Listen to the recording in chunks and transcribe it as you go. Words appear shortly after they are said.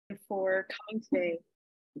for coming today.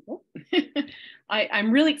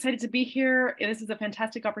 I'm really excited to be here. This is a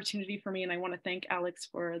fantastic opportunity for me, and I want to thank Alex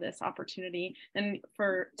for this opportunity and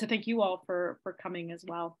to thank you all for coming as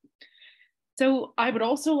well. So I would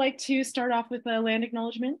also like to start off with a land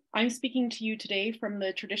acknowledgement. I'm speaking to you today from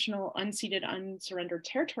the traditional unceded, unsurrendered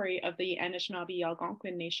territory of the Anishinaabe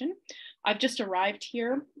Algonquin Nation. I've just arrived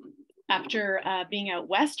here after being out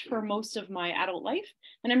west for most of my adult life.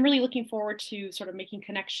 And I'm really looking forward to sort of making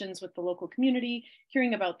connections with the local community,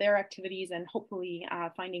 hearing about their activities, and hopefully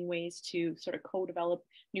finding ways to sort of co-develop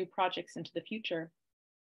new projects into the future.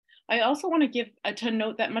 I also want to give to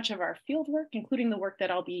note that much of our field work, including the work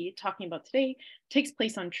that I'll be talking about today, takes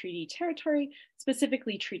place on treaty territory,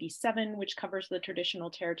 specifically Treaty 7, which covers the traditional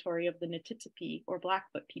territory of the Nititipi or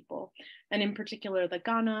Blackfoot people, and in particular the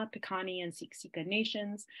Kainai, Piikani, and Siksika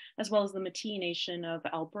nations, as well as the Métis Nation of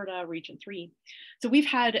Alberta, Region 3. So we've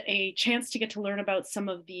had a chance to get to learn about some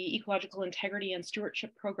of the ecological integrity and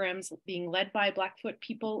stewardship programs being led by Blackfoot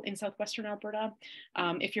people in southwestern Alberta.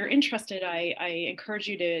 If you're interested, I encourage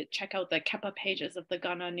you to check out the Kepa pages of the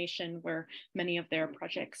Kainai Nation, where many of their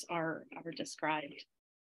projects are described.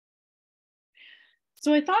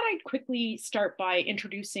 So I thought I'd quickly start by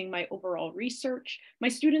introducing my overall research. My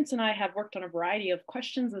students and I have worked on a variety of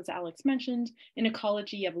questions, as Alex mentioned, in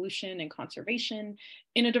ecology, evolution, and conservation,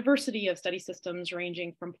 in a diversity of study systems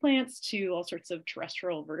ranging from plants to all sorts of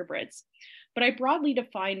terrestrial vertebrates. But I broadly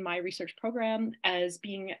define my research program as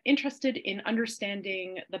being interested in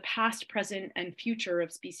understanding the past, present, and future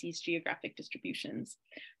of species geographic distributions.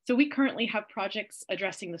 So we currently have projects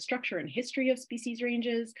addressing the structure and history of species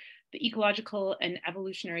ranges, the ecological and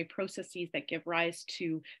evolutionary processes that give rise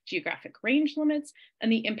to geographic range limits,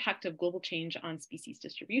 and the impact of global change on species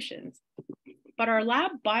distributions. But our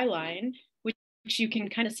lab byline, which you can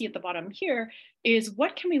kind of see at the bottom here, is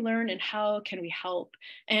what can we learn and how can we help?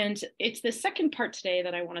 And it's the second part today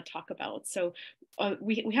that I want to talk about. So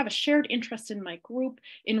we have a shared interest in my group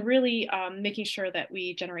in really making sure that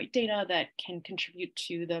we generate data that can contribute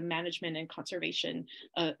to the management and conservation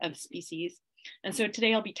of species. And so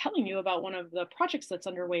today I'll be telling you about one of the projects that's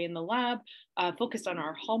underway in the lab, focused on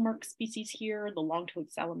our hallmark species here, the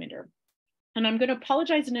long-toed salamander. And I'm going to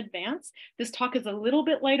apologize in advance. This talk is a little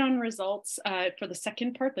bit light on results for the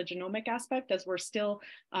second part, the genomic aspect, as we're still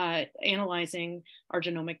analyzing our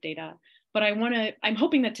genomic data. But I'm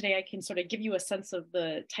hoping that today I can sort of give you a sense of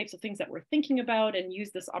the types of things that we're thinking about and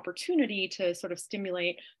use this opportunity to sort of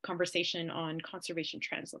stimulate conversation on conservation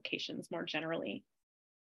translocations more generally.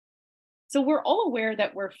 So we're all aware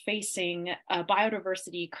that we're facing a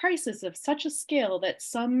biodiversity crisis of such a scale that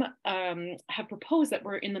some have proposed that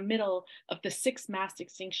we're in the middle of the 6th mass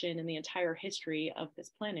extinction in the entire history of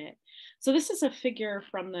this planet. So this is a figure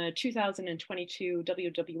from the 2022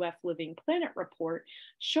 WWF Living Planet report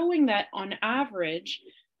showing that on average,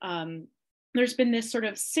 there's been this sort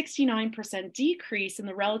of 69% decrease in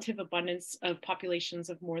the relative abundance of populations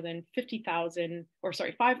of more than 5,000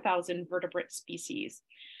 vertebrate species.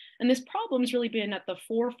 And this problem's really been at the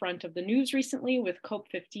forefront of the news recently with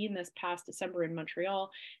COP15 this past December in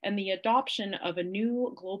Montreal, and the adoption of a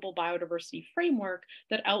new global biodiversity framework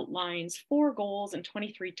that outlines 4 goals and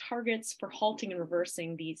 23 targets for halting and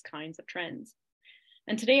reversing these kinds of trends.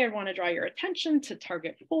 And today I want to draw your attention to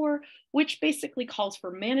target 4, which basically calls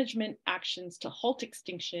for management actions to halt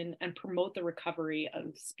extinction and promote the recovery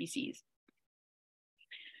of species.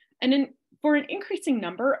 And for an increasing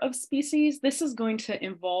number of species, this is going to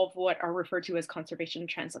involve what are referred to as conservation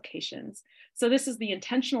translocations. So this is the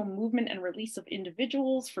intentional movement and release of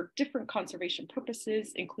individuals for different conservation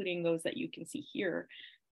purposes, including those that you can see here.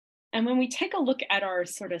 And when we take a look at our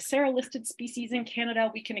sort of SARA listed species in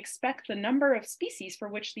Canada, we can expect the number of species for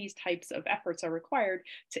which these types of efforts are required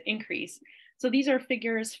to increase. So these are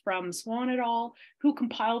figures from Swan et al., who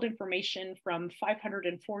compiled information from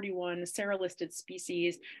 541 SARA listed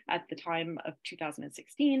species at the time of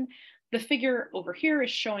 2016. The figure over here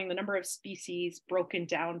is showing the number of species broken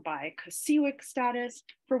down by COSEWIC status,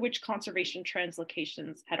 for which conservation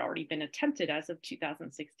translocations had already been attempted as of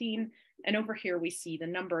 2016. And over here, we see the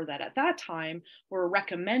number that at that time were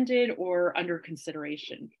recommended or under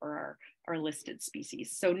consideration for our listed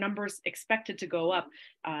species. So numbers expected to go up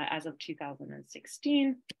as of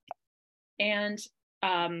 2016. And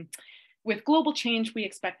with global change, we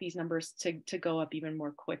expect these numbers to go up even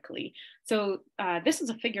more quickly. So this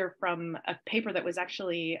is a figure from a paper that was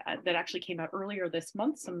actually came out earlier this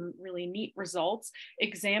month, some really neat results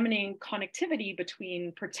examining connectivity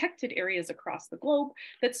between protected areas across the globe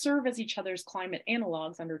that serve as each other's climate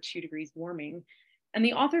analogs under 2 degrees warming. And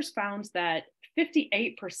the authors found that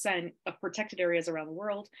 58% of protected areas around the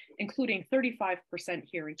world, including 35%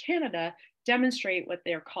 here in Canada, demonstrate what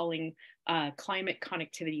they're calling climate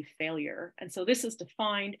connectivity failure. And so this is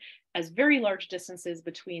defined as very large distances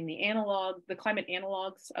between the climate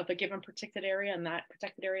analogs of a given protected area and that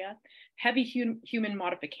protected area, heavy human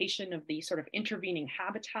modification of the sort of intervening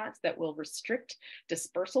habitats that will restrict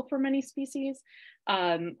dispersal for many species,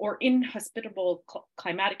 or inhospitable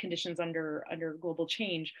climatic conditions under global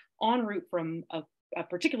change en route from a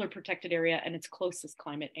particular protected area and its closest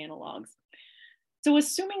climate analogs. So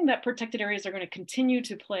assuming that protected areas are going to continue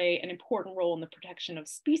to play an important role in the protection of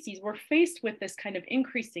species, we're faced with this kind of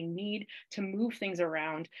increasing need to move things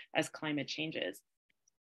around as climate changes.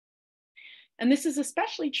 And this is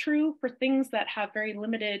especially true for things that have very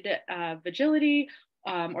limited vigility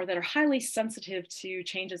or that are highly sensitive to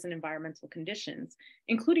changes in environmental conditions,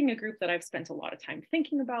 including a group that I've spent a lot of time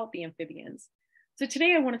thinking about, the amphibians. So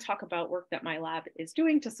today I want to talk about work that my lab is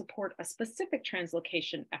doing to support a specific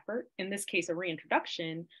translocation effort, in this case a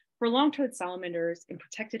reintroduction, for long-toed salamanders in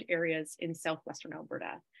protected areas in southwestern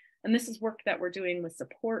Alberta. And this is work that we're doing with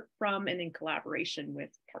support from and in collaboration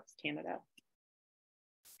with Parks Canada.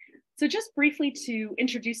 So just briefly to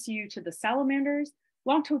introduce you to the salamanders,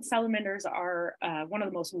 long-toed salamanders are one of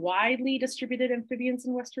the most widely distributed amphibians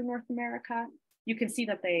in Western North America. You can see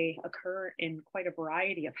that they occur in quite a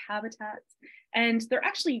variety of habitats, and they're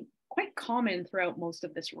actually quite common throughout most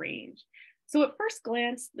of this range. So at first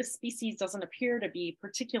glance, this species doesn't appear to be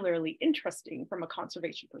particularly interesting from a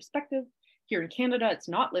conservation perspective. Here in Canada, it's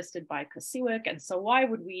not listed by CIWC, and so why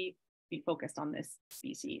would we be focused on this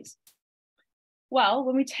species? Well,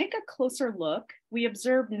 when we take a closer look, we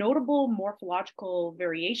observe notable morphological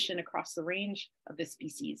variation across the range of this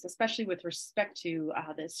species, especially with respect to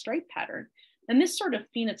the stripe pattern. And this sort of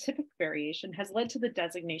phenotypic variation has led to the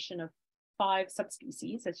designation of 5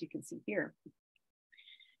 subspecies, as you can see here.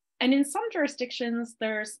 And in some jurisdictions,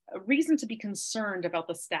 there's a reason to be concerned about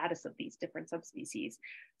the status of these different subspecies.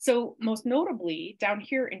 So most notably, down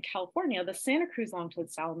here in California, the Santa Cruz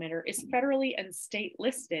long-toed salamander is federally and state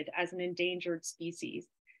listed as an endangered species.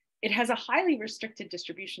 It has a highly restricted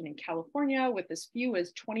distribution in California, with as few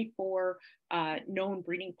as 24 known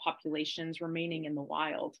breeding populations remaining in the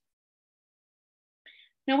wild.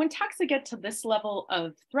 Now, when taxa get to this level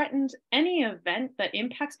of threatened, any event that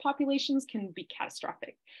impacts populations can be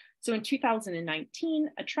catastrophic. So in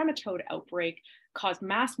 2019, a trematode outbreak caused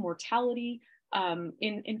mass mortality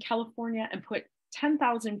in California and put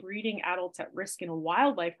 10,000 breeding adults at risk in a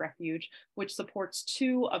wildlife refuge, which supports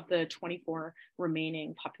 2 of the 24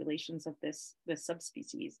 remaining populations of this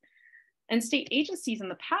subspecies. And state agencies in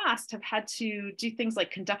the past have had to do things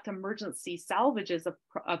like conduct emergency salvages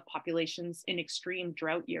of populations in extreme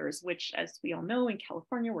drought years, which, as we all know, in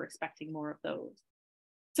California, we're expecting more of those.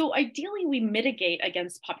 So ideally, we mitigate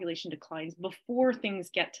against population declines before things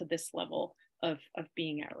get to this level of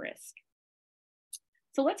being at risk.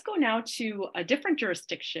 So let's go now to a different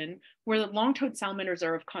jurisdiction where the long-toed salamanders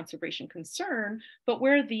are of conservation concern, but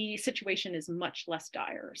where the situation is much less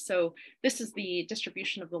dire. So this is the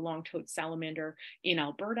distribution of the long-toed salamander in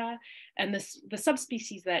Alberta. And the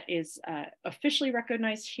subspecies that is officially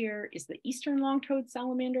recognized here is the eastern long-toed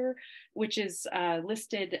salamander, which is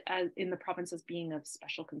listed in the province as being of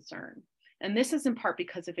special concern. And this is in part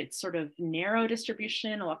because of its sort of narrow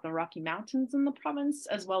distribution along the Rocky Mountains in the province,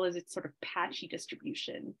 as well as its sort of patchy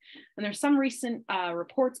distribution. And there's some recent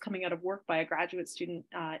reports coming out of work by a graduate student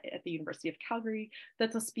at the University of Calgary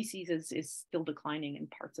that the species is still declining in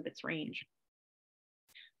parts of its range.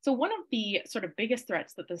 So one of the sort of biggest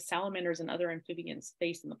threats that the salamanders and other amphibians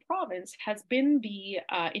face in the province has been the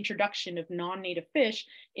introduction of non-native fish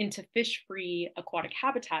into fish-free aquatic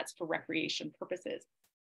habitats for recreation purposes.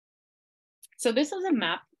 So this is a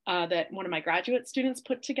map that one of my graduate students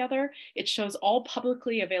put together. It shows all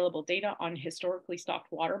publicly available data on historically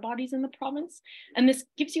stocked water bodies in the province. And this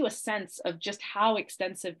gives you a sense of just how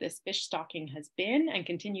extensive this fish stocking has been and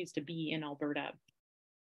continues to be in Alberta.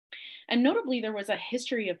 And notably, there was a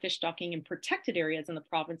history of fish stocking in protected areas in the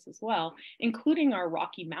province as well, including our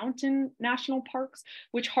Rocky Mountain National Parks,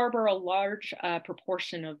 which harbor a large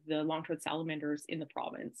proportion of the long-toed salamanders in the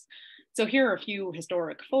province. So here are a few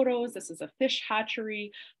historic photos. This is a fish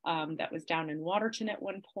hatchery that was down in Waterton at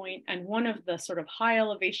one point, and one of the sort of high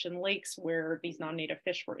elevation lakes where these non-native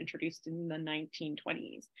fish were introduced in the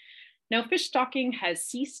 1920s. Now, fish stocking has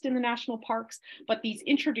ceased in the national parks, but these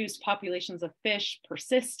introduced populations of fish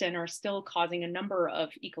persist and are still causing a number of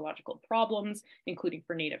ecological problems, including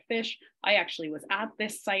for native fish. I actually was at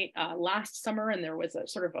this site last summer, and there was a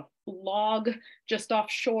sort of a log just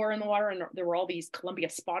offshore in the water, and there were all these Columbia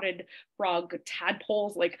spotted frog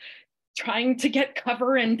tadpoles, like trying to get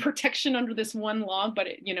cover and protection under this one log, but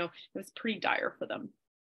it was pretty dire for them.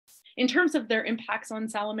 In terms of their impacts on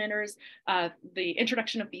salamanders, the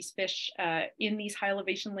introduction of these fish in these high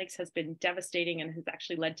elevation lakes has been devastating and has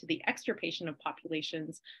actually led to the extirpation of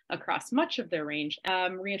populations across much of their range.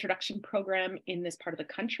 Reintroduction program in this part of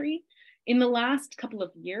the country. In the last couple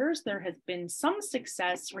of years, there has been some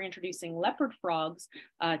success reintroducing leopard frogs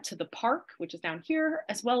to the park, which is down here,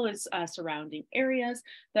 as well as surrounding areas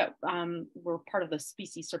that were part of the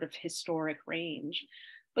species' sort of historic range.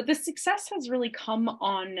 But the success has really come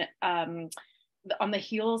on the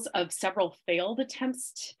heels of several failed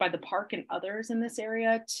attempts by the park and others in this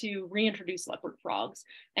area to reintroduce leopard frogs.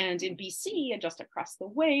 And in BC, and just across the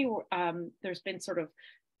way, there's been sort of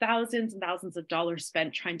thousands and thousands of dollars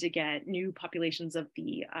spent trying to get new populations of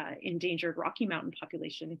the endangered Rocky Mountain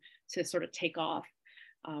population to sort of take off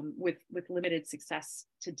with limited success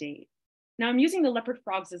to date. Now, I'm using the leopard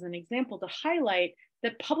frogs as an example to highlight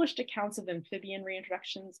that published accounts of amphibian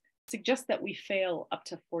reintroductions suggest that we fail up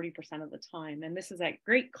to 40% of the time. And this is at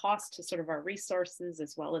great cost to sort of our resources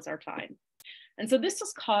as well as our time. And so this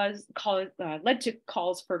has led to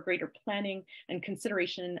calls for greater planning and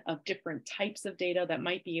consideration of different types of data that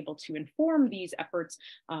might be able to inform these efforts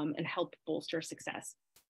and help bolster success.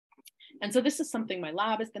 And so this is something my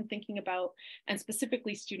lab has been thinking about, and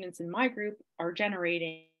specifically students in my group are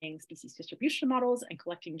generating species distribution models and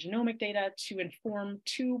collecting genomic data to inform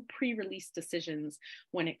two pre-release decisions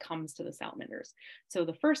when it comes to the salamanders. So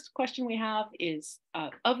the first question we have is,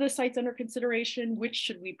 of the sites under consideration, which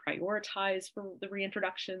should we prioritize for the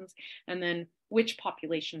reintroductions? And then which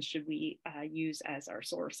populations should we use as our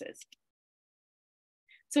sources?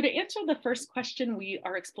 So to answer the first question, we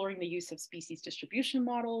are exploring the use of species distribution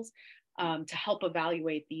models to help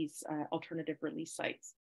evaluate these alternative release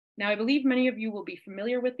sites. Now, I believe many of you will be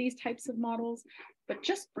familiar with these types of models, but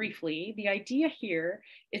just briefly, the idea here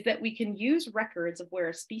is that we can use records of where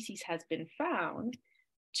a species has been found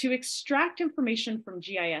to extract information from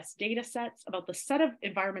GIS data sets about the set of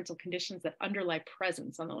environmental conditions that underlie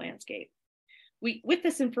presence on the landscape. With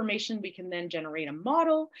this information, we can then generate a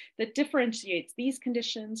model that differentiates these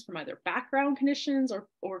conditions from either background conditions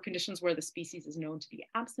or conditions where the species is known to be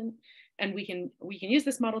absent. And we can use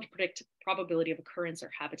this model to predict probability of occurrence or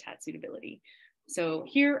habitat suitability. So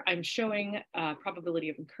here I'm showing probability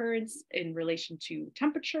of occurrence in relation to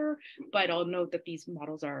temperature, but I'll note that these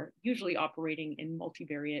models are usually operating in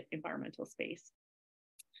multivariate environmental space.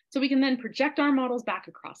 So we can then project our models back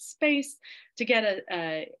across space to get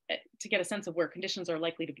a sense of where conditions are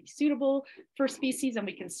likely to be suitable for species, and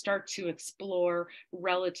we can start to explore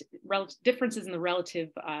differences in the relative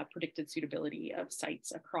predicted suitability of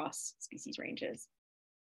sites across species ranges.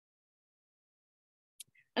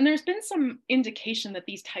 And there's been some indication that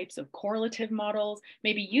these types of correlative models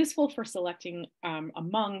may be useful for selecting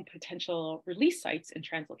among potential release sites in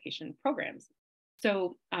translocation programs.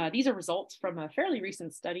 So these are results from a fairly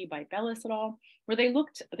recent study by Bellis et al., where they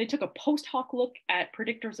took a post hoc look at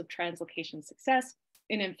predictors of translocation success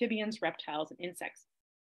in amphibians, reptiles, and insects.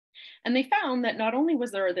 And they found that not only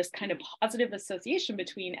was there this kind of positive association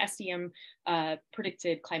between SDM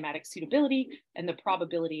predicted climatic suitability and the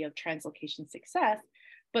probability of translocation success,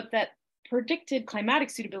 but that predicted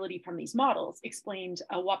climatic suitability from these models explained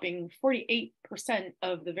a whopping 48%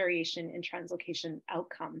 of the variation in translocation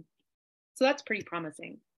outcome. So that's pretty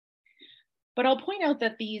promising. But I'll point out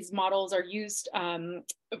that these models are used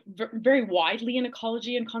very widely in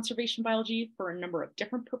ecology and conservation biology for a number of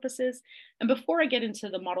different purposes. And before I get into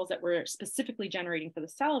the models that we're specifically generating for the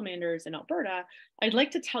salamanders in Alberta, I'd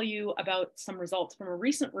like to tell you about some results from a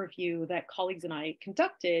recent review that colleagues and I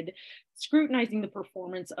conducted, scrutinizing the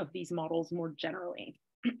performance of these models more generally.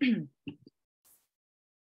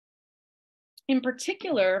 In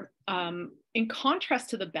particular, in contrast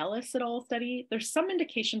to the Bellis et al. Study, there's some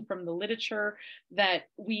indication from the literature that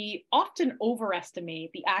we often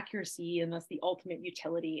overestimate the accuracy and thus the ultimate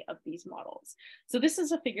utility of these models. So this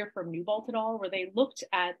is a figure from Newbold et al., where they looked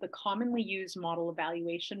at the commonly used model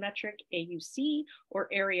evaluation metric, AUC, or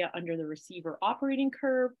area under the receiver operating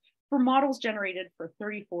curve, for models generated for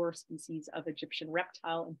 34 species of Egyptian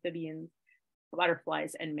reptile, amphibians,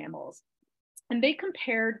 butterflies, and mammals. And they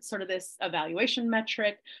compared sort of this evaluation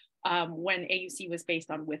metric when AUC was based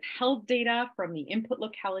on withheld data from the input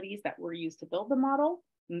localities that were used to build the model.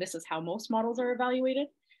 And this is how most models are evaluated.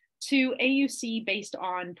 to AUC based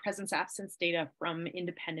on presence-absence data from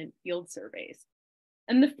independent field surveys.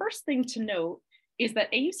 And the first thing to note is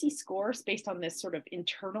that AUC scores based on this sort of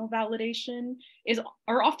internal validation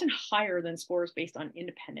are often higher than scores based on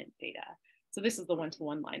independent data. So this is the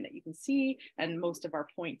one-to-one line that you can see, and most of our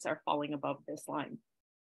points are falling above this line.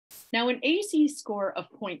 Now, an AUC score of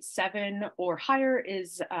 0.7 or higher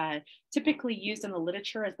is typically used in the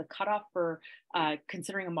literature as the cutoff for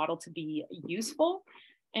considering a model to be useful.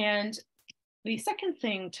 And the second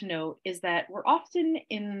thing to note is that we're often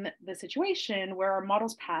in the situation where our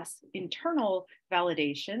models pass internal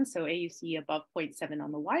validation, so AUC above 0.7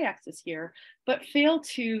 on the y-axis here, but fail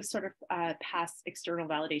to sort of pass external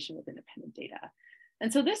validation with independent data.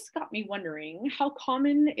 And so this got me wondering, how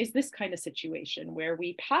common is this kind of situation where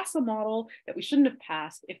we pass a model that we shouldn't have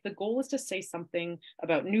passed if the goal is to say something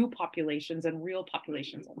about new populations and real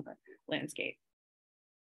populations on the landscape?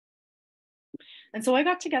 And so I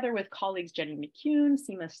got together with colleagues Jenny McCune,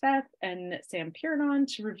 Seema Seth, and Sam Piernon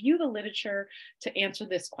to review the literature to answer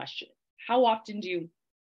this question. How often do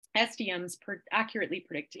SDMs accurately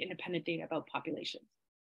predict independent data about populations?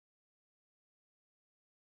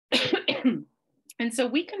 And so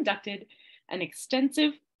we conducted an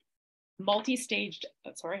extensive multi-staged,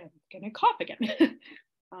 sorry, I'm getting a cough again.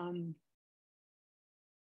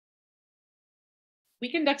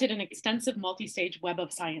 We conducted an extensive multi-stage Web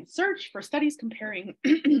of Science search for studies comparing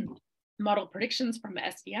model predictions from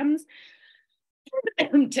SDMs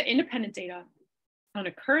to independent data on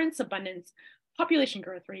occurrence, abundance, population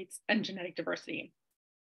growth rates, and genetic diversity.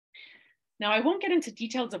 Now, I won't get into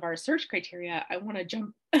details of our search criteria. I want to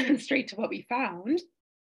jump straight to what we found.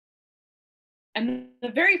 And the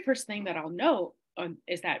very first thing that I'll note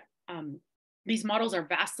is that these models are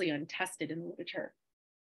vastly untested in the literature.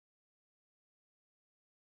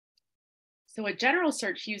 So a general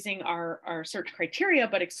search using our search criteria,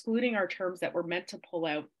 but excluding our terms that were meant to pull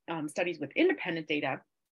out studies with independent data,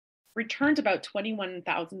 returned about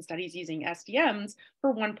 21,000 studies using SDMs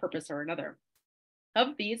for one purpose or another.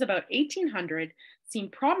 Of these, about 1,800 seem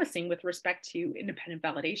promising with respect to independent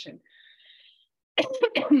validation.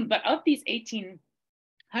 But of these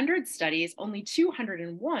 1,800 studies, only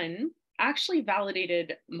 201 actually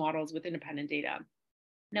validated models with independent data.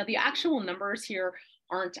 Now, the actual numbers here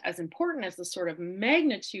aren't as important as the sort of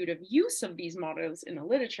magnitude of use of these models in the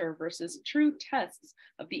literature versus true tests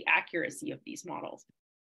of the accuracy of these models.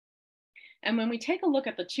 And when we take a look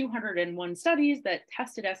at the 201 studies that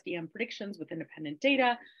tested SDM predictions with independent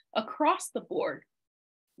data across the board,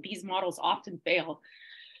 these models often fail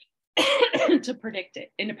to predict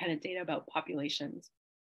independent data about populations.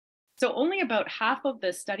 So only about half of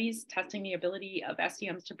the studies testing the ability of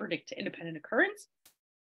SDMs to predict independent occurrence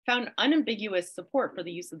found unambiguous support for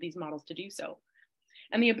the use of these models to do so.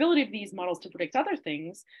 And the ability of these models to predict other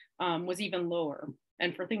things was even lower.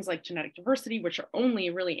 And for things like genetic diversity, which are only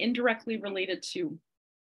really indirectly related to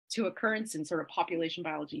occurrence in sort of population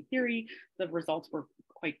biology theory, the results were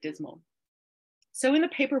quite dismal. So in the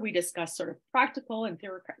paper, we discussed sort of practical and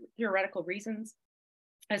theoretical reasons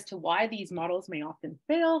as to why these models may often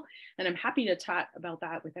fail. And I'm happy to chat about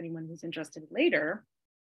that with anyone who's interested later.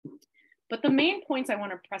 But the main points I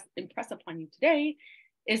want to impress upon you today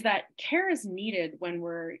is that care is needed when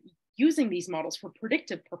we're using these models for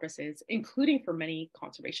predictive purposes, including for many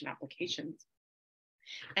conservation applications.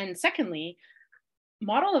 And secondly,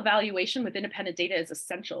 model evaluation with independent data is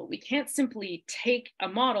essential. We can't simply take a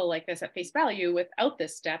model like this at face value without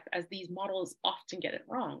this step, as these models often get it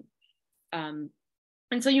wrong. And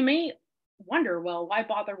so you may wonder, well, why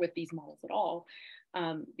bother with these models at all?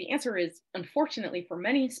 The answer is, unfortunately, for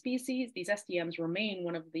many species, these SDMs remain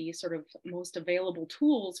one of the sort of most available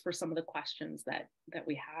tools for some of the questions that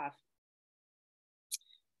we have.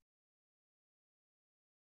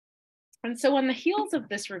 And so on the heels of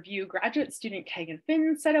this review, graduate student Kagan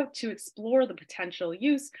Finn set out to explore the potential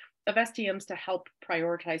use of SDMs to help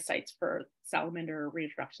prioritize sites for salamander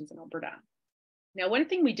reintroductions in Alberta. Now, one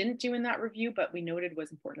thing we didn't do in that review, but we noted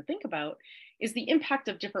was important to think about, is the impact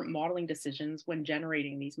of different modeling decisions when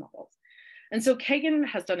generating these models. And so Kagan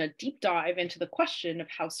has done a deep dive into the question of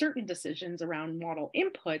how certain decisions around model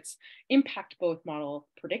inputs impact both model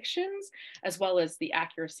predictions, as well as the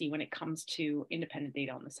accuracy when it comes to independent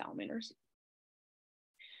data on the salamanders.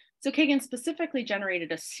 So Kagan specifically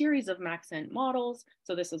generated a series of maxent models.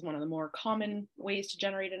 So this is one of the more common ways to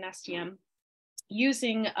generate an SDM,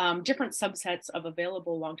 using different subsets of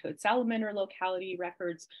available long-toed salamander locality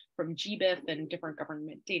records from GBIF and different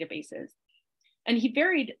government databases. And he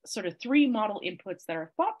varied sort of 3 model inputs that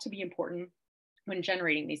are thought to be important when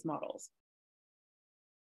generating these models.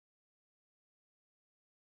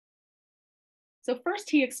 So first,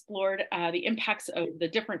 he explored the impacts of the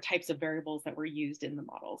different types of variables that were used in the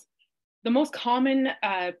models. The most common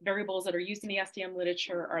variables that are used in the SDM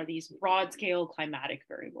literature are these broad-scale climatic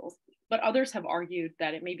variables, but others have argued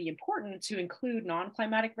that it may be important to include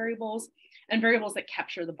non-climatic variables and variables that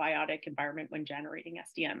capture the biotic environment when generating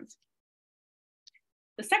SDMs.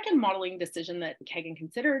 The second modeling decision that Kagan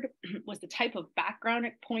considered was the type of background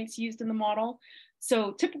points used in the model.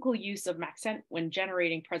 So typical use of maxent when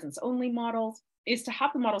generating presence-only models is to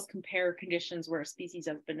have the models compare conditions where a species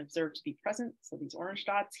has been observed to be present, so these orange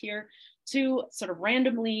dots here, to sort of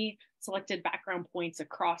randomly selected background points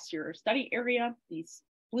across your study area, these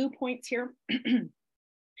blue points here.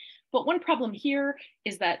 But one problem here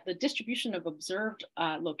is that the distribution of observed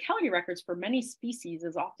locality records for many species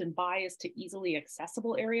is often biased to easily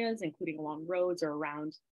accessible areas, including along roads or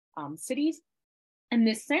around cities. And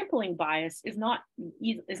this sampling bias is not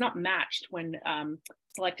matched when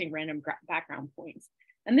selecting random background points.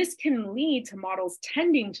 And this can lead to models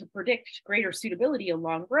tending to predict greater suitability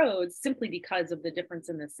along roads simply because of the difference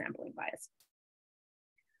in this sampling bias.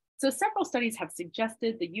 So several studies have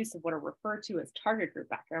suggested the use of what are referred to as target group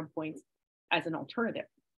background points as an alternative.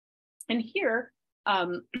 And here,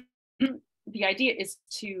 the idea is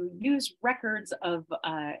to use records of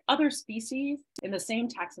other species in the same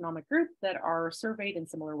taxonomic group that are surveyed in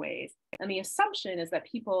similar ways. And the assumption is that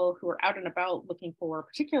people who are out and about looking for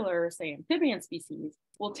particular, say, amphibian species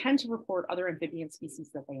will tend to report other amphibian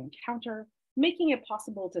species that they encounter, making it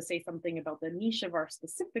possible to say something about the niche of our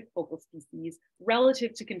specific focal species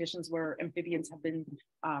relative to conditions where amphibians have been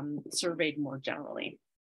surveyed more generally.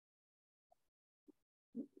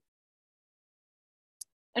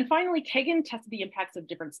 And finally, Kagan tested the impacts of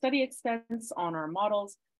different study extents on our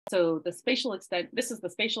models. So the spatial extent, this is the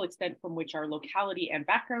spatial extent from which our locality and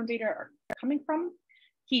background data are coming from.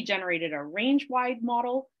 He generated a range-wide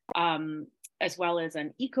model, as well as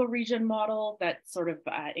an ecoregion model that sort of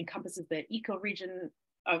encompasses the ecoregion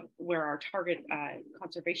of where our target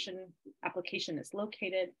conservation application is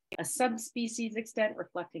located, a subspecies extent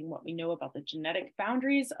reflecting what we know about the genetic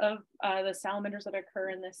boundaries of the salamanders that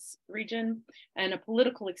occur in this region, and a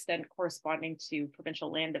political extent corresponding to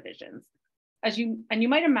provincial land divisions. You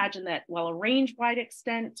might imagine that while a range-wide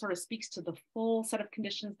extent sort of speaks to the full set of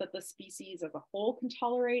conditions that the species as a whole can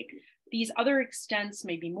tolerate, these other extents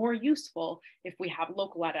may be more useful if we have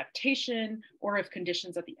local adaptation or if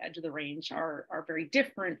conditions at the edge of the range are very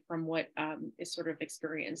different from what is sort of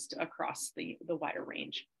experienced across the wider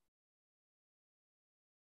range.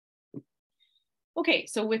 Okay,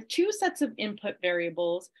 so with two sets of input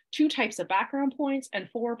variables, two types of background points, and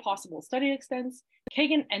 4 possible study extents,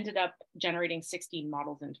 Kagan ended up generating 16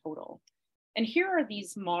 models in total. And here are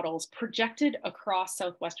these models projected across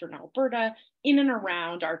southwestern Alberta in and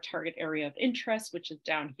around our target area of interest, which is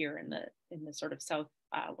down here in the sort of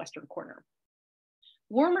southwestern corner.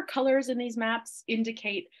 Warmer colors in these maps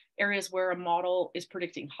indicate areas where a model is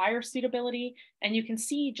predicting higher suitability. And you can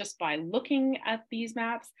see just by looking at these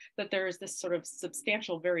maps that there is this sort of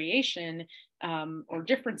substantial variation or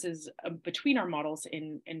differences between our models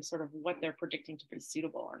in sort of what they're predicting to be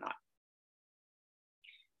suitable or not.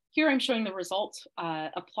 Here I'm showing the results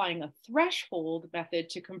applying a threshold method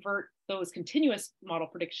to convert those continuous model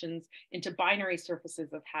predictions into binary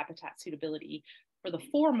surfaces of habitat suitability for the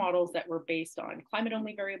 4 models that were based on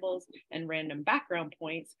climate-only variables and random background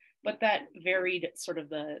points, but that varied sort of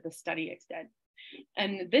the study extent.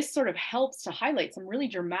 And this sort of helps to highlight some really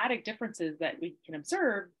dramatic differences that we can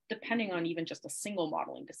observe depending on even just a single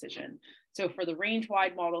modeling decision. So for the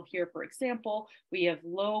range-wide model here, for example, we have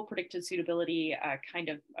low predicted suitability kind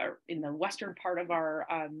of in the western part of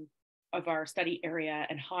our study area,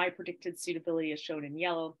 and high predicted suitability is shown in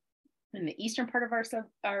yellow in the eastern part of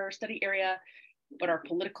our study area. But our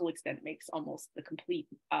political extent makes almost the complete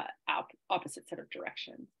opposite set of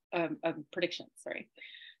predictions, sorry.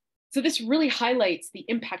 So this really highlights the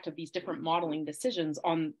impact of these different modeling decisions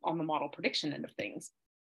on the model prediction end of things.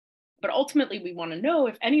 But ultimately, we want to know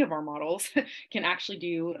if any of our models can actually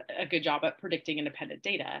do a good job at predicting independent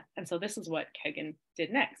data. And so this is what Kagan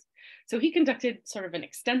did next. So he conducted sort of an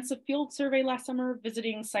extensive field survey last summer,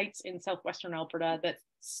 visiting sites in southwestern Alberta that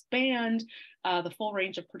spanned the full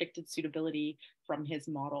range of predicted suitability from his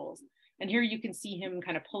models. And here you can see him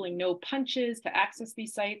kind of pulling no punches to access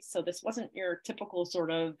these sites. So this wasn't your typical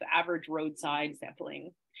sort of average roadside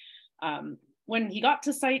sampling. When he got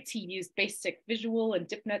to sites, he used basic visual and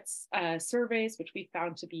DipNet surveys, which we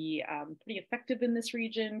found to be pretty effective in this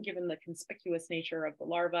region, given the conspicuous nature of the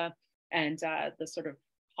larva and the sort of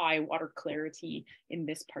high water clarity in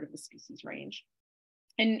this part of the species range.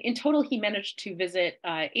 And in total, he managed to visit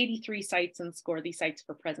 83 sites and score these sites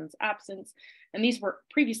for presence absence. And these were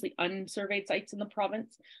previously unsurveyed sites in the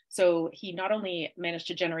province. So he not only managed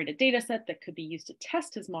to generate a data set that could be used to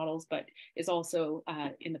test his models, but is also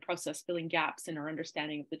in the process filling gaps in our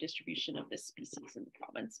understanding of the distribution of this species in the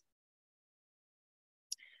province.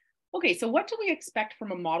 Okay, so what do we expect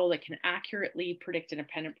from a model that can accurately predict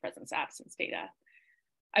independent presence absence data?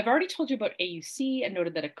 I've already told you about AUC and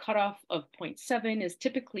noted that a cutoff of 0.7 is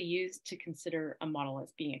typically used to consider a model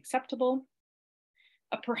as being acceptable.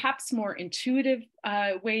 A perhaps more intuitive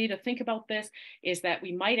way to think about this is that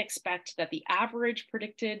we might expect that the average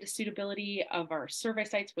predicted suitability of our survey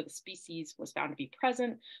sites where the species was found to be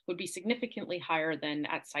present would be significantly higher than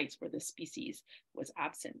at sites where the species was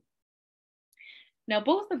absent. Now,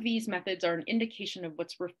 both of these methods are an indication of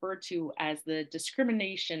what's referred to as the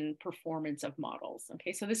discrimination performance of models.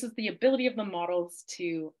 Okay, so this is the ability of the models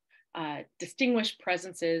to distinguish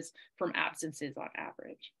presences from absences on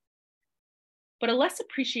average. But a less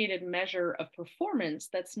appreciated measure of performance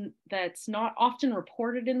that's not often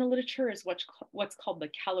reported in the literature is what's called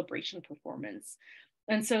the calibration performance.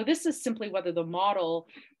 And so this is simply whether the model,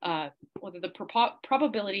 whether the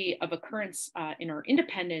probability of occurrence in our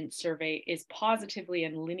independent survey is positively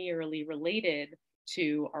and linearly related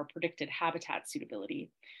to our predicted habitat suitability.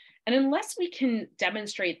 And unless we can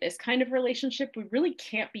demonstrate this kind of relationship, we really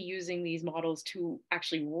can't be using these models to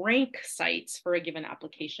actually rank sites for a given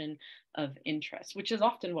application of interest, which is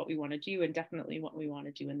often what we want to do and definitely what we want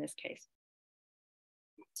to do in this case.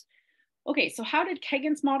 Okay, so how did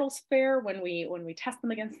Kagan's models fare when we test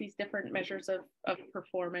them against these different measures of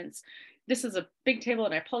performance? This is a big table,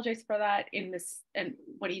 and I apologize for that. In this, and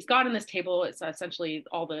what he's got in this table is essentially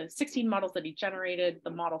all the 16 models that he generated,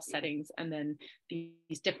 the model settings, and then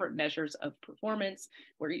these different measures of performance.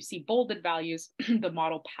 Where you see bolded values, the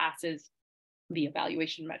model passes the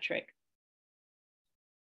evaluation metric.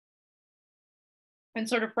 And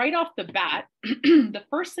sort of right off the bat, the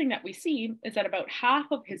first thing that we see is that about half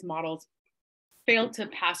of his models failed to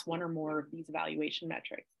pass one or more of these evaluation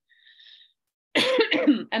metrics.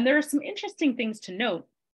 And there are some interesting things to note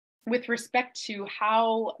with respect to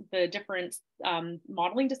how the different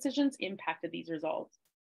modeling decisions impacted these results.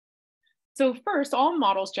 So first, all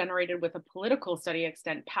models generated with a political study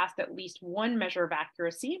extent passed at least one measure of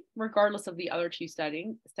accuracy, regardless of the other two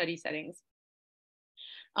study settings.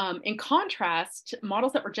 In contrast,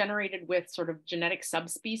 models that were generated with sort of genetic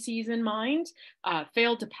subspecies in mind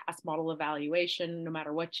failed to pass model evaluation no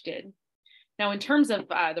matter what you did. Now, in terms of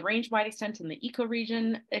the range-wide extent and the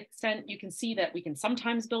ecoregion extent, you can see that we can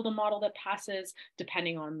sometimes build a model that passes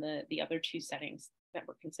depending on the other two settings that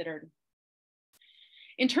were considered.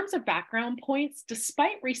 In terms of background points,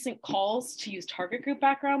 despite recent calls to use target group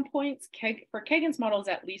background points, for Kagan's models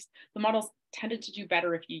at least, the models tended to do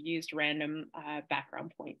better if you used random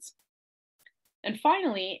background points. And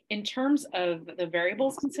finally, in terms of the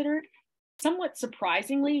variables considered, somewhat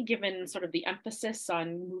surprisingly, given sort of the emphasis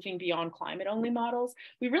on moving beyond climate-only models,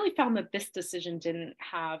 we really found that this decision didn't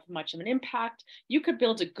have much of an impact. You could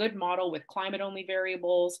build a good model with climate-only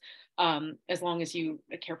variables as long as you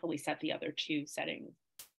carefully set the other two settings.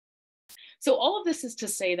 So all of this is to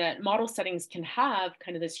say that model settings can have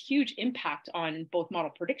kind of this huge impact on both model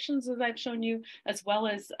predictions, as I've shown you, as well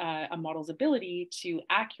as a model's ability to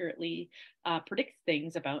accurately predict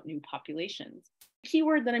things about new populations. The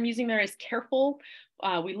keyword that I'm using there is careful.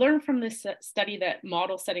 We learned from this study that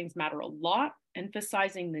model settings matter a lot,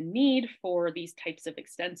 emphasizing the need for these types of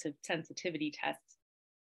extensive sensitivity tests.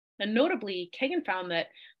 And notably, Kagan found that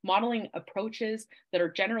modeling approaches that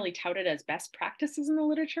are generally touted as best practices in the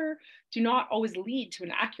literature do not always lead to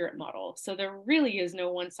an accurate model. So there really is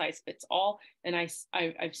no one size fits all. And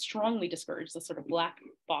I've strongly discouraged the sort of black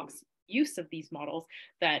box use of these models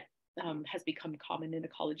that has become common in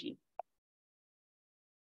ecology.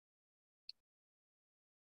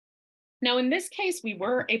 Now, in this case, we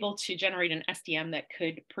were able to generate an SDM that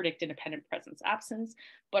could predict independent presence absence,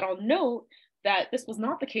 but I'll note that this was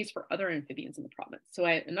not the case for other amphibians in the province. So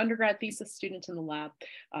an undergrad thesis student in the lab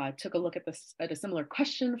took a look at a similar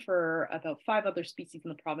question for about 5 other species in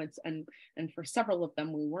the province, and for several of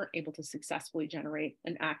them, we weren't able to successfully generate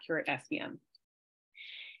an accurate SDM.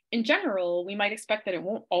 In general, we might expect that it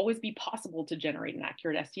won't always be possible to generate an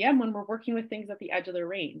accurate SDM when we're working with things at the edge of their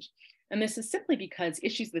range. And this is simply because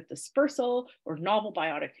issues with dispersal or novel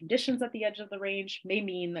biotic conditions at the edge of the range may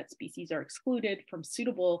mean that species are excluded from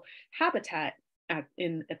suitable habitat at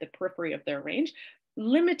the periphery of their range,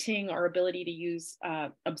 limiting our ability to use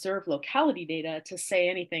observed locality data to say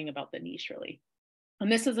anything about the niche, really.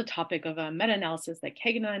 And this is a topic of a meta-analysis that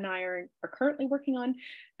Kagan and I are currently working on.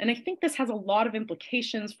 And I think this has a lot of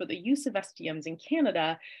implications for the use of SDMs in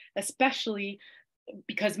Canada, especially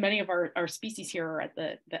because many of our species here are at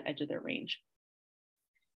the edge of their range.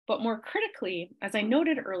 But more critically, as I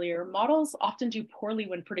noted earlier, models often do poorly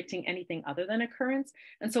when predicting anything other than occurrence.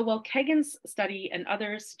 And so while Kagan's study and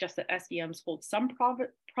others suggest that SDMs hold some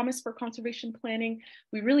promise for conservation planning,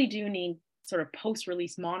 we really do need sort of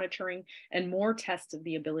post-release monitoring and more tests of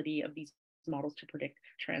the ability of these models to predict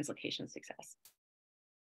translocation success.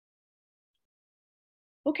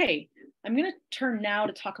 Okay, I'm going to turn now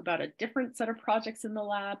to talk about a different set of projects in the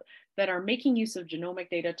lab that are making use of genomic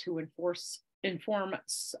data to inform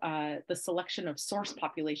the selection of source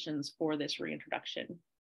populations for this reintroduction.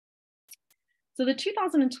 So the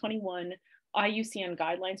 2021 IUCN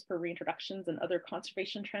guidelines for reintroductions and other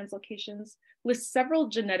conservation translocations list several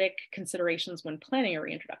genetic considerations when planning a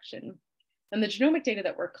reintroduction. And the genomic data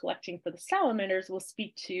that we're collecting for the salamanders will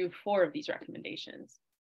speak to 4 of these recommendations.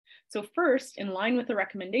 So first, in line with the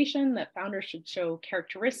recommendation that founders should show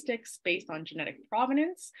characteristics based on genetic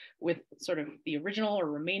provenance with sort of the original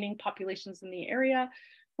or remaining populations in the area,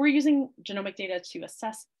 we're using genomic data to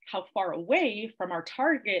assess how far away from our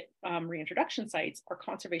target reintroduction sites our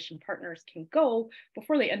conservation partners can go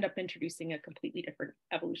before they end up introducing a completely different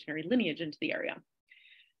evolutionary lineage into the area.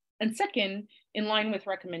 And second, in line with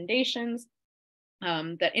recommendations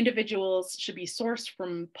that individuals should be sourced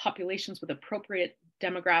from populations with appropriate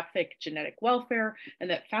demographic genetic welfare, and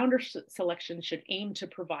that founder selection should aim to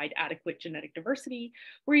provide adequate genetic diversity.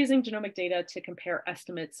 We're using genomic data to compare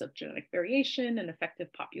estimates of genetic variation and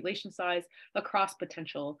effective population size across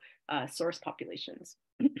potential source populations.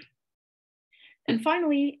 And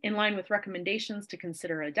finally, in line with recommendations to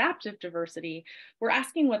consider adaptive diversity, we're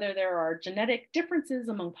asking whether there are genetic differences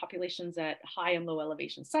among populations at high and low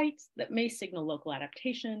elevation sites that may signal local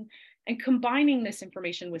adaptation, and combining this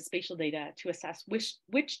information with spatial data to assess which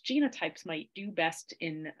genotypes might do best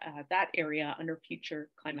in that area under future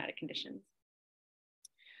climatic conditions.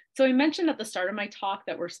 So I mentioned at the start of my talk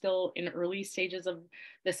that we're still in early stages of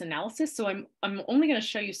this analysis. So I'm only going to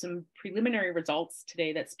show you some preliminary results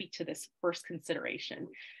today that speak to this first consideration.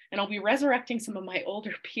 And I'll be resurrecting some of my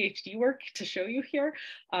older PhD work to show you here.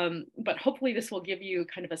 But hopefully this will give you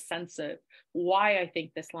kind of a sense of why I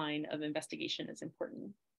think this line of investigation is important.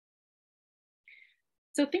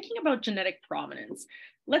 So thinking about genetic provenance,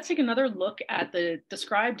 let's take another look at the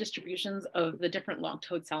described distributions of the different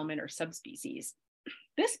long-toed salamander subspecies.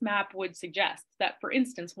 This map would suggest that, for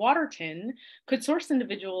instance, Waterton could source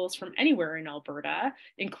individuals from anywhere in Alberta,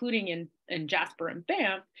 including in Jasper and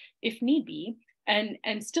Banff, if need be, and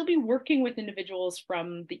still be working with individuals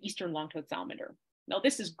from the eastern long-toed salamander. Now,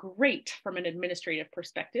 this is great from an administrative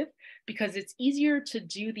perspective because it's easier to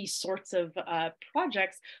do these sorts of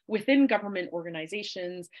projects within government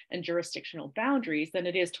organizations and jurisdictional boundaries than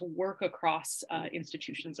it is to work across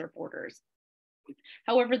institutions or borders.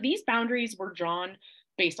 However, these boundaries were drawn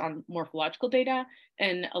based on morphological data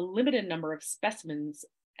and a limited number of specimens.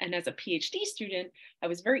 And as a PhD student, I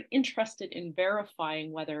was very interested in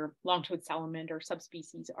verifying whether long-toed salamander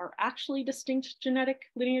subspecies are actually distinct genetic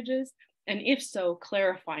lineages, and if so,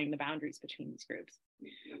 clarifying the boundaries between these groups.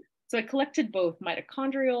 So I collected both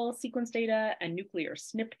mitochondrial sequence data and nuclear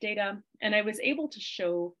SNP data, and I was able to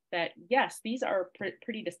show that, yes, these are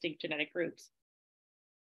pretty distinct genetic groups.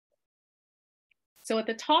 So at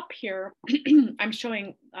the top here, I'm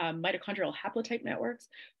showing mitochondrial haplotype networks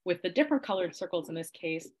with the different colored circles in this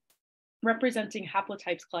case, representing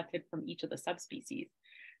haplotypes collected from each of the subspecies.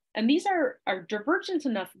 And these are divergent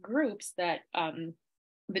enough groups that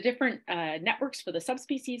the different networks for the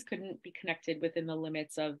subspecies couldn't be connected within the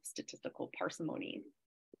limits of statistical parsimony.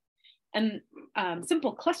 And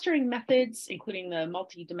simple clustering methods, including the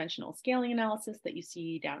multi-dimensional scaling analysis that you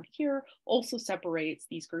see down here, also separates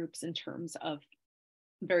these groups in terms of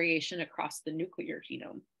variation across the nuclear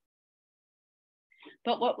genome.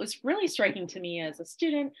 But what was really striking to me as a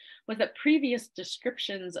student was that previous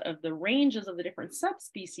descriptions of the ranges of the different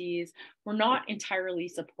subspecies were not entirely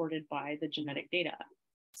supported by the genetic data.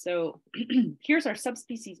 So here's our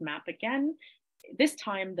subspecies map again. This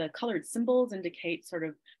time the colored symbols indicate sort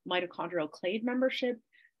of mitochondrial clade membership,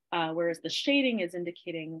 whereas the shading is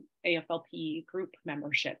indicating AFLP group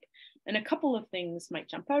membership. And a couple of things might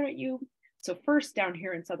jump out at you. So first, down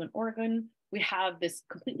here in Southern Oregon, we have this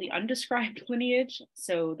completely undescribed lineage.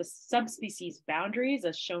 So the subspecies boundaries,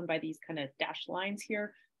 as shown by these kind of dashed lines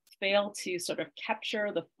here, fail to sort of capture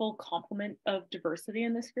the full complement of diversity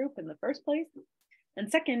in this group in the first place. And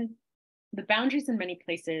second, the boundaries in many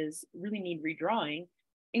places really need redrawing,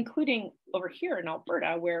 including over here in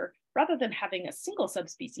Alberta, where rather than having a single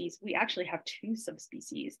subspecies, we actually have two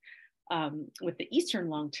subspecies, with the eastern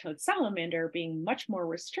long-toed salamander being much more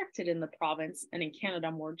restricted in the province and in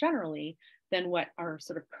Canada more generally than what our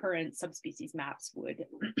sort of current subspecies maps would,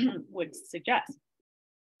 would suggest.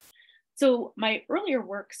 So my earlier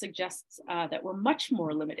work suggests that we're much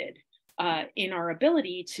more limited in our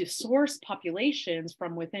ability to source populations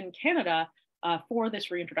from within Canada for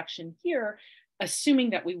this reintroduction here, assuming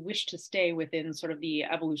that we wish to stay within sort of the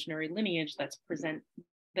evolutionary lineage that's present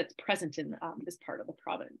in this part of the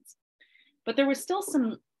province. But there was still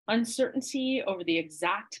some uncertainty over the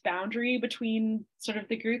exact boundary between sort of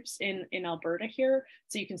the groups in Alberta here.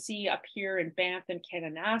 So you can see up here in Banff and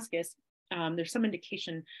Kananaskis, there's some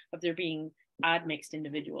indication of there being admixed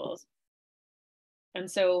individuals. And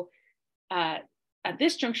so at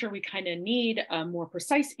this juncture, we kind of need a more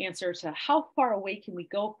precise answer to how far away can we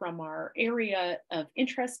go from our area of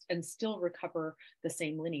interest and still recover the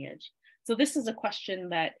same lineage. So this is a question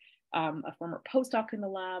that a former postdoc in the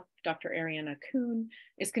lab, Dr. Ariana Kuhn,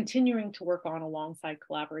 is continuing to work on alongside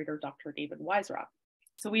collaborator Dr. David Weisrock.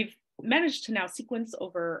 So we've managed to now sequence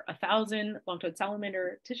over 1,000 long-toed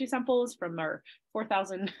salamander tissue samples from our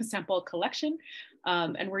 4,000 sample collection.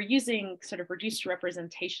 And we're using sort of reduced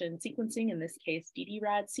representation sequencing, in this case,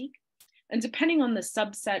 ddRAD-seq. And depending on the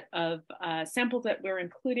subset of samples that we're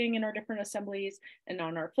including in our different assemblies and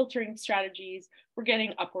on our filtering strategies, we're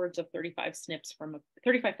getting upwards of 35,000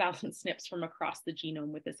 SNPs from across the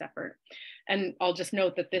genome with this effort. And I'll just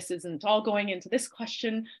note that this isn't all going into this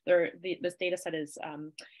question. This data set is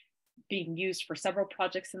being used for several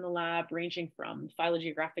projects in the lab, ranging from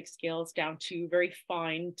phylogeographic scales down to very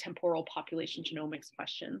fine temporal population genomics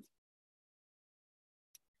questions.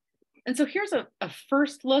 And so here's a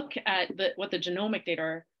first look at what the genomic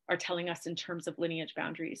data are telling us in terms of lineage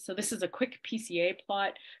boundaries. So this is a quick PCA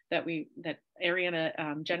plot that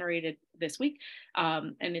Ariana generated this week.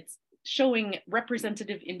 And it's showing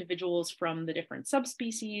representative individuals from the different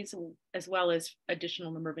subspecies, as well as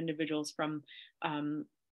additional number of individuals from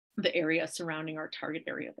the area surrounding our target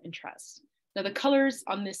area of interest. Now the colors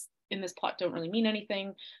in this plot don't really mean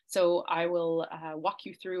anything, so I will walk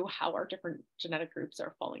you through how our different genetic groups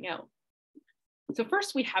are falling out. So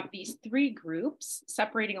first we have these three groups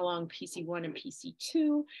separating along PC1 and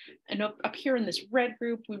PC2, and up here in this red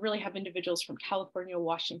group, we really have individuals from California,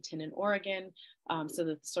 Washington, and Oregon, so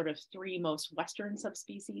the sort of three most Western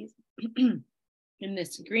subspecies. In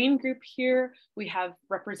this green group here, we have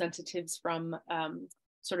representatives from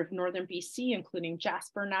sort of northern BC, including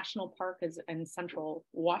Jasper National Park and central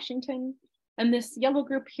Washington. And this yellow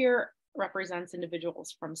group here represents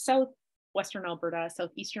individuals from southwestern Alberta,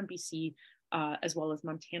 southeastern BC, as well as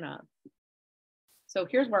Montana. So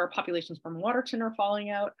here's where our populations from Waterton are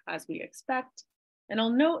falling out, as we expect. And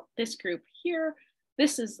I'll note this group here.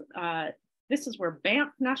 This is where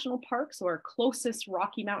Banff National Park, so our closest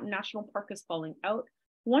Rocky Mountain National Park, is falling out.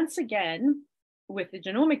 Once again, with the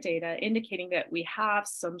genomic data indicating that we have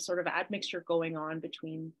some sort of admixture going on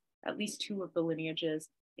between at least two of the lineages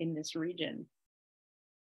in this region.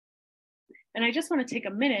 And I just want to take a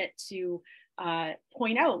minute to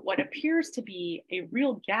point out what appears to be a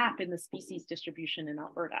real gap in the species distribution in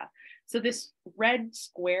Alberta. So this red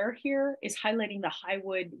square here is highlighting the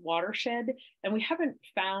Highwood watershed, and we haven't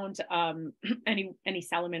found any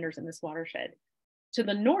salamanders in this watershed. To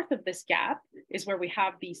the north of this gap is where we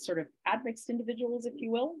have these sort of admixed individuals, if you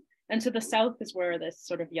will. And to the south is where this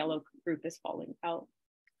sort of yellow group is falling out.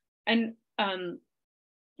 And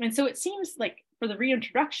so it seems like for the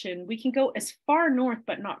reintroduction, we can go as far north,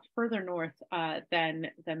 but not further north than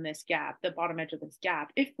this gap, the bottom edge of this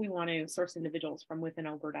gap, if we want to source individuals from within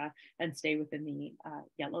Alberta and stay within the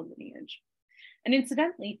yellow lineage. And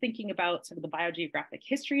incidentally, thinking about sort of the biogeographic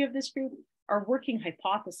history of this group, our working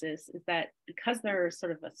hypothesis is that because there's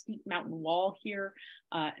sort of a steep mountain wall here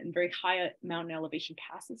and very high mountain elevation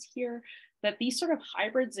passes here, that these sort of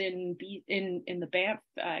hybrids in the Banff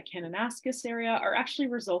Kananaskis area are actually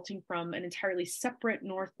resulting from an entirely separate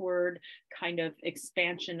northward kind of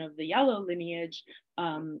expansion of the yellow lineage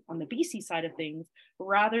on the BC side of things,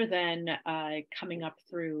 rather than coming up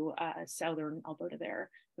through southern Alberta there.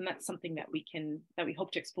 And that's something that we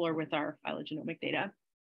hope to explore with our phylogenomic data.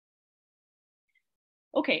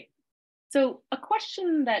 Okay, so a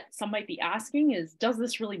question that some might be asking is, does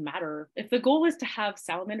this really matter? If the goal is to have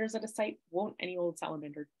salamanders at a site, won't any old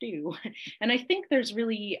salamander do? And I think there's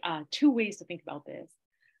really two ways to think about this.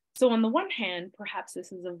 So on the one hand, perhaps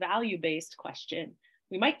this is a value-based question.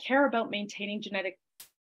 We might care about maintaining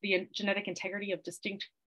the genetic integrity of distinct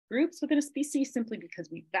groups within a species simply because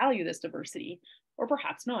we value this diversity, or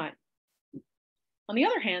perhaps not. On the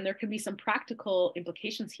other hand, there can be some practical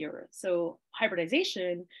implications here. So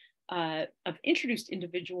hybridization of introduced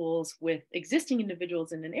individuals with existing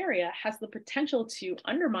individuals in an area has the potential to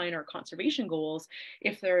undermine our conservation goals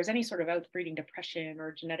if there is any sort of outbreeding depression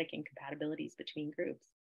or genetic incompatibilities between groups.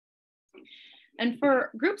 And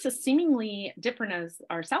for groups as seemingly different as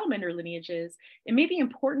our salamander lineages, it may be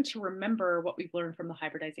important to remember what we've learned from the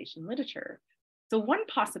hybridization literature. So one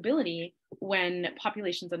possibility when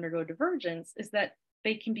populations undergo divergence is that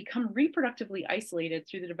they can become reproductively isolated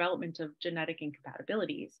through the development of genetic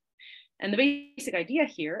incompatibilities. And the basic idea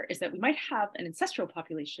here is that we might have an ancestral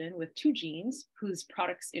population with two genes whose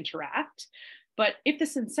products interact, but if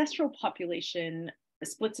this ancestral population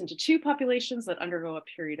splits into two populations that undergo a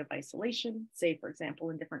period of isolation, say, for example,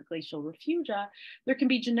 in different glacial refugia, there can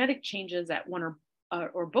be genetic changes at one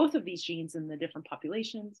or both of these genes in the different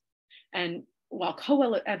populations. And while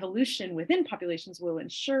co-evolution within populations will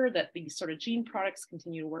ensure that these sort of gene products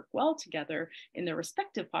continue to work well together in their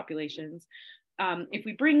respective populations, if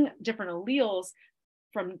we bring different alleles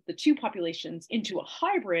from the two populations into a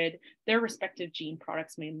hybrid, their respective gene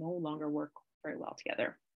products may no longer work very well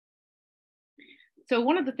together. So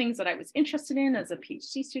one of the things that I was interested in as a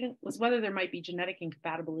PhD student was whether there might be genetic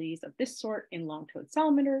incompatibilities of this sort in long-toed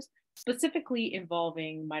salamanders, specifically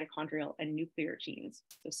involving mitochondrial and nuclear genes,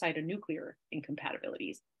 so cytonuclear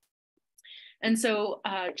incompatibilities. And so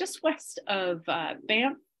just west of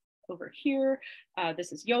Banff, over here,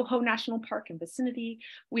 this is Yoho National Park and vicinity,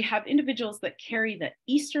 we have individuals that carry the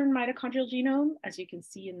eastern mitochondrial genome, as you can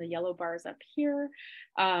see in the yellow bars up here.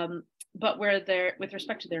 But where they're, with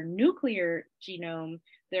respect to their nuclear genome,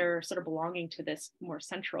 they're sort of belonging to this more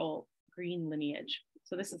central green lineage.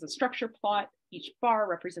 So this is a structure plot. Each bar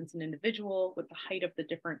represents an individual with the height of the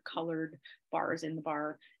different colored bars in the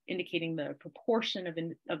bar, indicating the proportion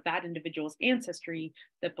of that individual's ancestry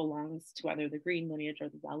that belongs to either the green lineage or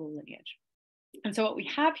the yellow lineage. And so what we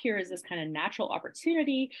have here is this kind of natural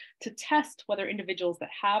opportunity to test whether individuals that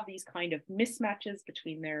have these kind of mismatches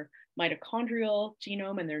between their mitochondrial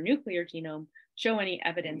genome and their nuclear genome show any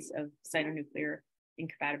evidence of cytonuclear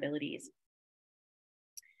incompatibilities.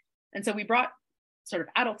 And so we brought sort of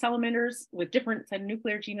adult salamanders with different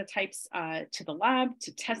cytonuclear genotypes to the lab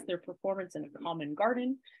to test their performance in a common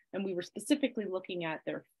garden. And we were specifically looking at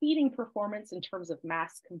their feeding performance in terms of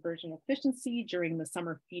mass conversion efficiency during the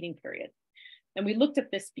summer feeding period. And we looked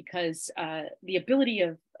at this because the ability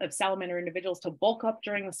of salamander individuals to bulk up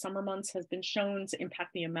during the summer months has been shown to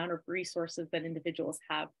impact the amount of resources that individuals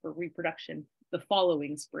have for reproduction the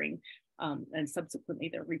following spring, and subsequently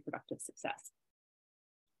their reproductive success.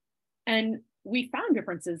 And we found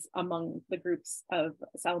differences among the groups of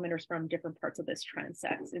salamanders from different parts of this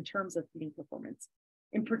transect in terms of feeding performance.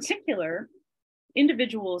 In particular,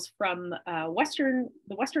 individuals from the western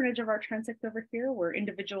edge of our transect over here, where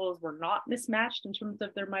individuals were not mismatched in terms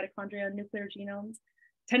of their mitochondria and nuclear genomes,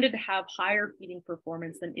 tended to have higher feeding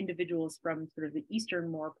performance than individuals from sort of the eastern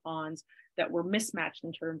moor ponds that were mismatched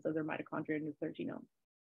in terms of their mitochondria and nuclear genome.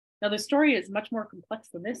 Now, the story is much more complex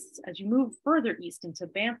than this. As you move further east into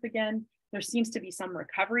Banff again, there seems to be some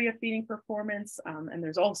recovery of feeding performance. And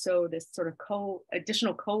there's also this sort of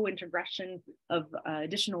additional co-integration of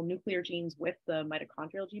additional nuclear genes with the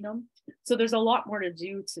mitochondrial genome. So there's a lot more to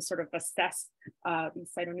do to sort of assess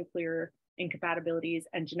these cytonuclear incompatibilities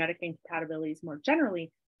and genetic incompatibilities more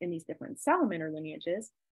generally in these different salamander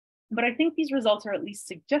lineages. But I think these results are at least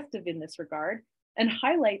suggestive in this regard and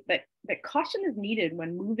highlight that caution is needed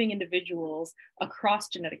when moving individuals across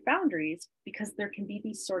genetic boundaries, because there can be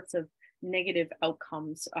these sorts of negative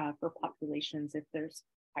outcomes for populations if there's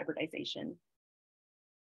hybridization.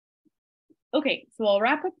 Okay, so I'll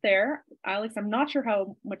wrap up there. Alex, I'm not sure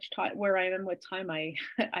how much time, where I am with time. I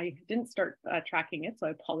didn't start tracking it, so I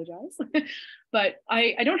apologize. But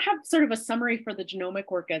I don't have sort of a summary for the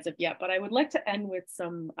genomic work as of yet, but I would like to end with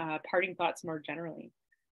some parting thoughts more generally.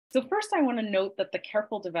 So first, I want to note that the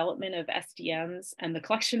careful development of SDMs and the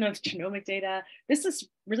collection of genomic data, this is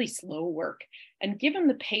really slow work. And given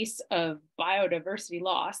the pace of biodiversity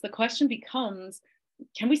loss, the question becomes,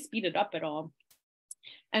 can we speed it up at all?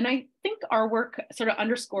 And I think our work sort of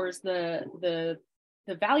underscores the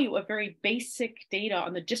value of very basic data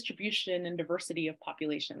on the distribution and diversity of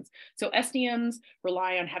populations. So SDMs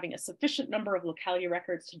rely on having a sufficient number of locality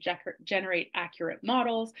records to generate accurate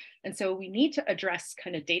models. And so we need to address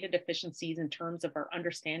kind of data deficiencies in terms of our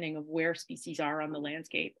understanding of where species are on the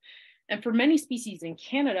landscape. And for many species in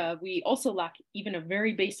Canada, we also lack even a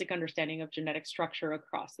very basic understanding of genetic structure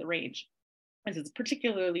across the range. This is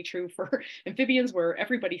particularly true for amphibians, where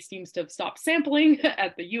everybody seems to have stopped sampling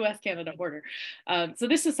at the US-Canada border. So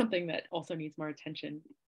this is something that also needs more attention.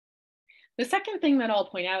 The second thing that I'll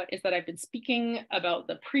point out is that I've been speaking about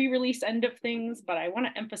the pre-release end of things, but I want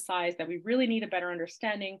to emphasize that we really need a better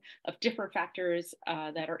understanding of different factors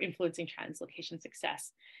that are influencing translocation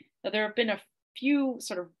success. Now, there have been a few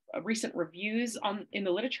sort of recent reviews in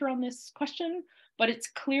the literature on this question, but it's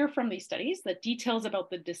clear from these studies that details about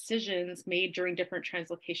the decisions made during different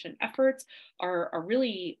translocation efforts are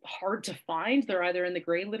really hard to find. They're either in the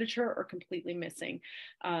gray literature or completely missing.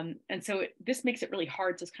 And so this makes it really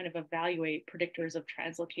hard to kind of evaluate predictors of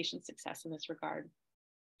translocation success in this regard.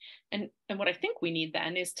 And what I think we need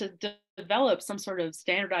then is to develop some sort of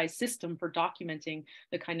standardized system for documenting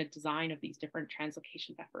the kind of design of these different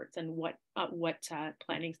translocation efforts and what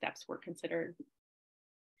planning steps were considered.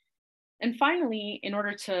 And finally, in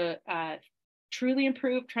order to truly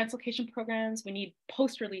improve translocation programs, we need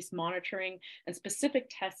post-release monitoring and specific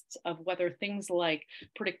tests of whether things like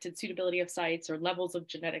predicted suitability of sites or levels of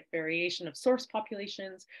genetic variation of source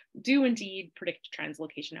populations do indeed predict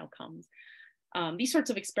translocation outcomes. These sorts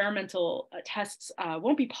of experimental tests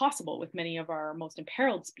won't be possible with many of our most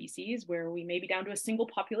imperiled species, where we may be down to a single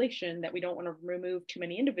population that we don't want to remove too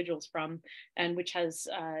many individuals from, and which has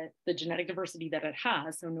the genetic diversity that it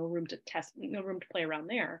has, so no room to test, no room to play around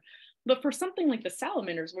there. But for something like the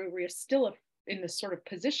salamanders, where we are still in this sort of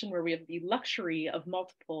position where we have the luxury of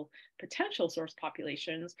multiple potential source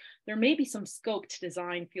populations, there may be some scope to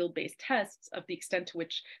design field-based tests of the extent to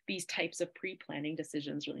which these types of pre-planning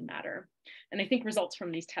decisions really matter. And I think results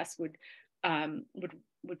from these tests would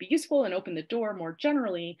be useful and open the door more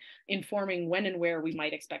generally, informing when and where we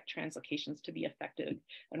might expect translocations to be effective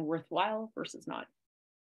and worthwhile versus not.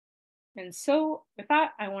 And so with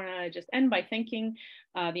that, I want to just end by thanking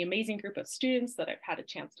the amazing group of students that I've had a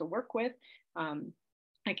chance to work with.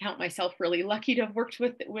 I count myself really lucky to have worked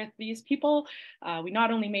with these people. We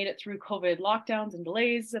not only made it through COVID lockdowns and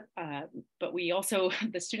delays, but we also,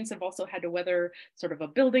 the students have also had to weather sort of a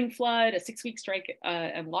building flood, a 6-week strike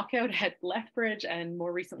and lockout at Lethbridge, and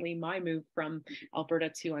more recently my move from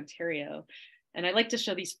Alberta to Ontario. And I like to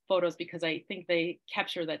show these photos because I think they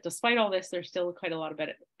capture that despite all this, there's still quite a lot of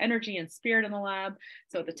energy and spirit in the lab.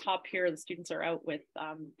 So at the top here, the students are out with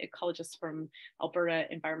ecologists from Alberta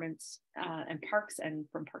Environments and Parks and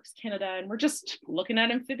from Parks Canada. And we're just looking at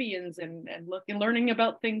amphibians and learning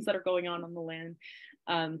about things that are going on the land.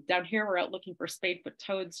 Down here, we're out looking for spadefoot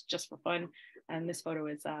toads just for fun. And this photo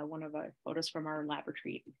is one of the photos from our lab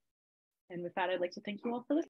retreat. And with that, I'd like to thank you all for listening.